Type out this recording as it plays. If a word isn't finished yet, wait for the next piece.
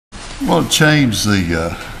I'm going to change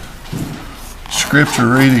the scripture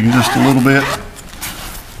reading just a little bit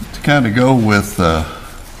to kind of go with, I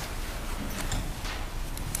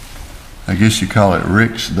guess you call it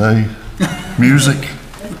Rick's Day music.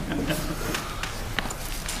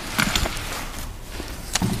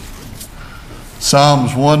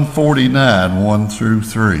 Psalms 149, 1 through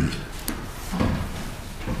 3.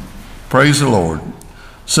 Praise the Lord.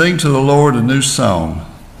 Sing to the Lord a new song,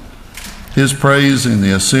 his praise in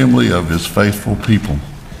the assembly of his faithful people.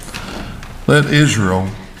 Let Israel,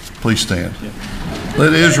 please stand.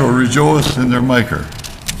 Let Israel rejoice in their Maker.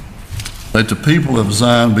 Let the people of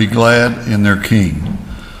Zion be glad in their King.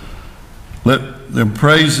 Let them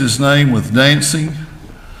praise his name with dancing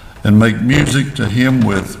and make music to him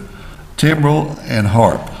with timbrel and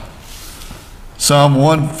harp. Psalm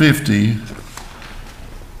 150,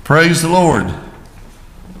 praise the Lord.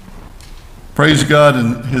 Praise God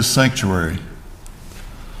in his sanctuary.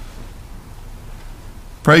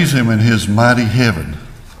 Praise him in his mighty heaven.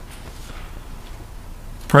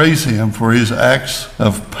 Praise him for his acts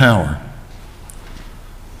of power.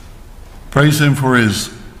 Praise him for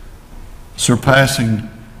his surpassing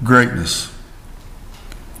greatness.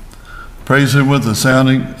 Praise him with the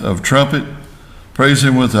sounding of trumpet. Praise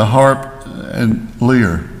him with the harp and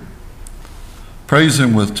lyre. Praise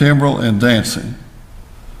him with timbrel and dancing.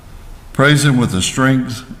 Praise him with the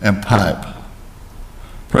strings and pipe.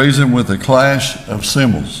 Praise him with the clash of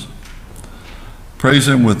cymbals. Praise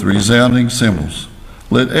him with resounding cymbals.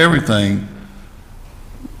 Let everything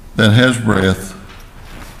that has breath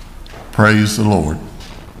praise the Lord.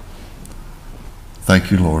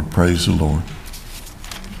 Thank you, Lord. Praise the Lord.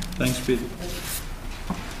 Thanks be to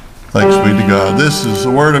God. This is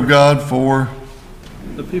the word of God for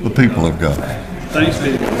the people of God. Thanks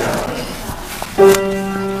be to God.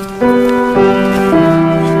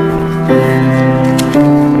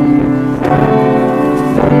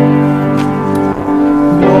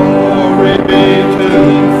 Glory be to the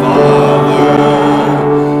Father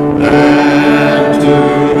and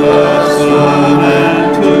to